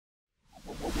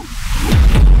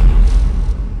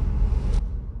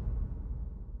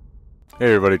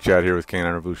Hey everybody, Chad here with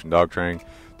Canine Revolution Dog Training.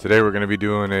 Today we're going to be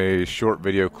doing a short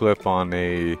video clip on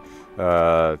a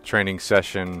training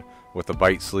session with a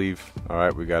bite sleeve.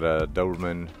 Alright, we got a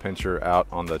Doberman pinscher out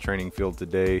on the training field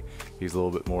today. He's a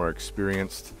little bit more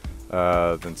experienced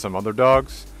than some other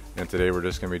dogs, and today we're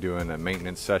just going to be doing a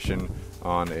maintenance session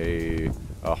on a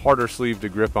harder sleeve to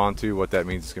grip onto. What that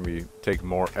means is going to be take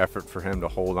more effort for him to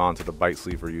hold on to the bite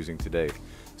sleeve we're using today.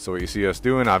 So what you see us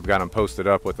doing, I've got him posted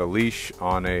up with a leash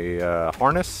on a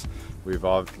harness. We've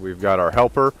got our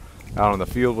helper out on the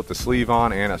field with the sleeve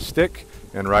on and a stick,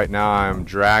 and right now I'm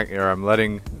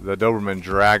letting the Doberman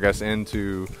drag us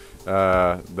into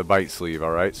the bite sleeve.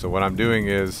 All right, so what I'm doing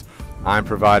is I'm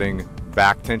providing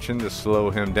back tension to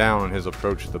slow him down on his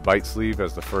approach to the bite sleeve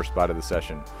as the first bite of the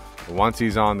session. Once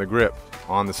he's on the grip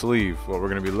on the sleeve, what we're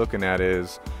going to be looking at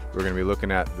is we're going to be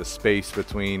looking at the space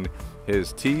between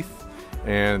his teeth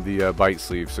and the bite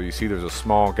sleeve. So you see there's a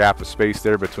small gap of space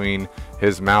there between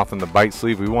his mouth and the bite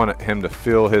sleeve. We want him to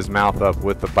fill his mouth up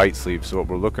with the bite sleeve. So what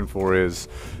we're looking for is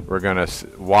we're going to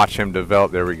watch him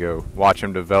develop. There we go. Watch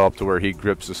him develop to where he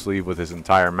grips the sleeve with his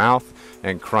entire mouth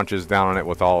and crunches down on it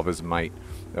with all of his might.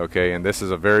 Okay, and this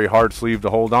is a very hard sleeve to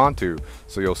hold on to,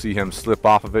 so you'll see him slip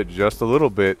off of it just a little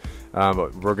bit,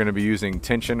 but we're going to be using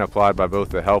tension applied by both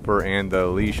the helper and the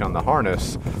leash on the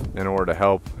harness in order to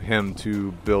help him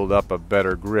to build up a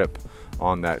better grip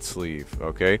on that sleeve.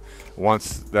 Okay,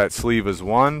 once that sleeve is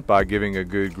won by giving a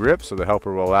good grip, so the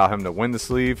helper will allow him to win the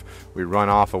sleeve, we run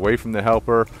off away from the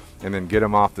helper and then get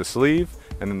him off the sleeve,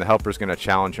 and then the helper is going to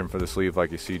challenge him for the sleeve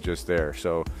like you see just there.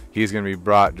 So he's going to be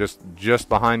brought just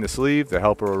behind the sleeve. The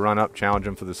helper will run up, challenge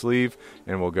him for the sleeve,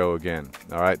 and we'll go again.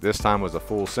 All right, this time was a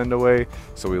full send away,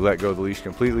 so we let go of the leash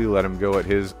completely, let him go at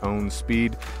his own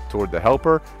speed toward the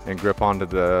helper and grip onto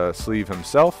the sleeve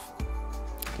himself.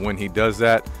 When he does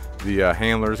that, the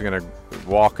handler is going to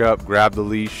walk up, grab the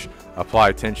leash,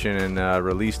 apply tension, and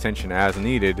release tension as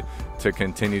needed to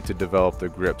continue to develop the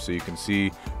grip. So you can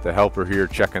see the helper here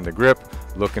checking the grip,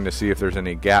 looking to see if there's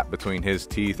any gap between his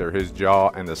teeth or his jaw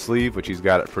and the sleeve, which he's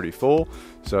got it pretty full.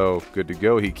 So good to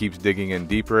go. He keeps digging in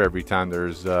deeper every time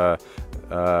there's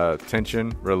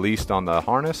tension released on the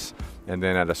harness. And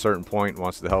then at a certain point,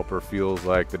 once the helper feels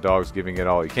like the dog's giving it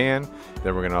all he can,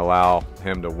 then we're going to allow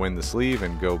him to win the sleeve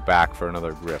and go back for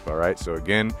another grip. All right, so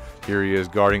again, here he is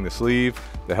guarding the sleeve.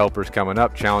 The helper's coming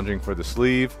up, challenging for the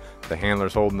sleeve. The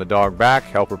handler's holding the dog back.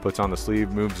 Helper puts on the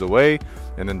sleeve, moves away,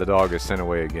 and then the dog is sent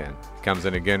away again. Comes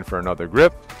in again for another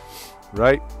grip.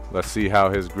 Right, let's see how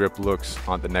his grip looks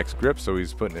on the next grip. So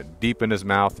he's putting it deep in his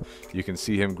mouth. You can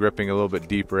see him gripping a little bit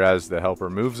deeper as the helper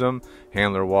moves him.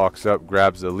 Handler walks up,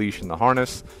 grabs the leash and the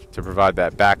harness to provide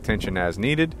that back tension as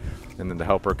needed, and then the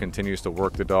helper continues to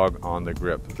work the dog on the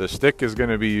grip. The stick is going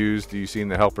to be used, you see in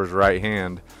the helper's right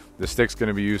hand, the stick's going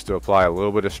to be used to apply a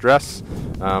little bit of stress,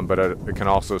 but it can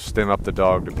also stim up the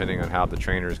dog depending on how the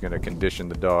trainer is going to condition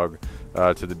the dog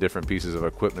to the different pieces of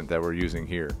equipment that we're using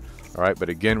here. All right, but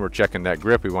again, we're checking that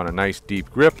grip. We want a nice deep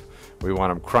grip. We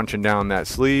want him crunching down that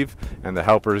sleeve, and the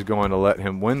helper is going to let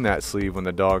him win that sleeve when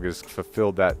the dog has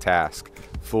fulfilled that task.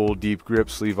 Full deep grip,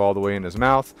 sleeve all the way in his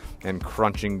mouth, and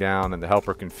crunching down, and the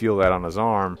helper can feel that on his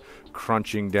arm,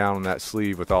 crunching down on that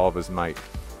sleeve with all of his might.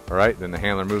 All right, then the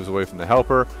handler moves away from the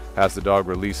helper, has the dog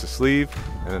release the sleeve,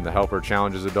 and then the helper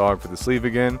challenges the dog for the sleeve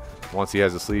again. Once he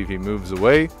has the sleeve, he moves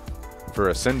away for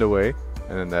a send away,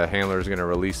 and then the handler is going to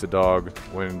release the dog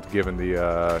when given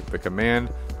the command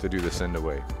to do the send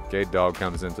away. Okay, dog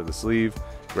comes into the sleeve,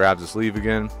 grabs the sleeve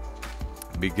again,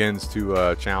 begins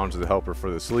to challenge the helper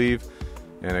for the sleeve,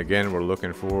 and again we're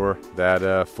looking for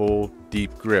that full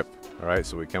deep grip. All right,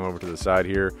 so we come over to the side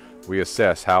here, we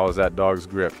assess how is that dog's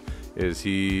grip. Is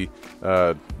he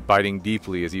biting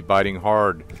deeply? Is he biting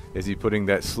hard? Is he putting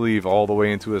that sleeve all the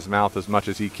way into his mouth as much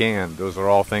as he can? Those are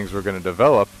all things we're going to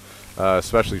develop.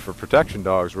 Especially for protection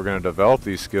dogs, we're going to develop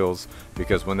these skills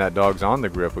because when that dog's on the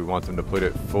grip, we want them to put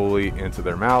it fully into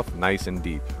their mouth, nice and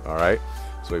deep. All right,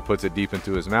 so he puts it deep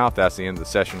into his mouth. That's the end of the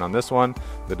session on this one.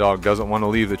 The dog doesn't want to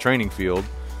leave the training field,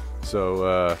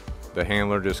 so the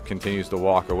handler just continues to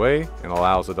walk away and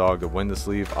allows the dog to win the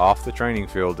sleeve off the training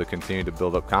field to continue to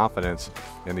build up confidence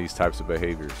in these types of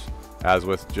behaviors. As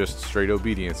with just straight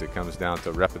obedience, it comes down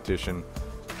to repetition,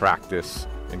 practice,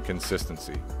 and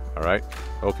consistency. All right,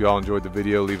 hope you all enjoyed the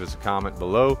video. Leave us a comment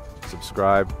below,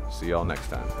 subscribe. See y'all next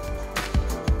time.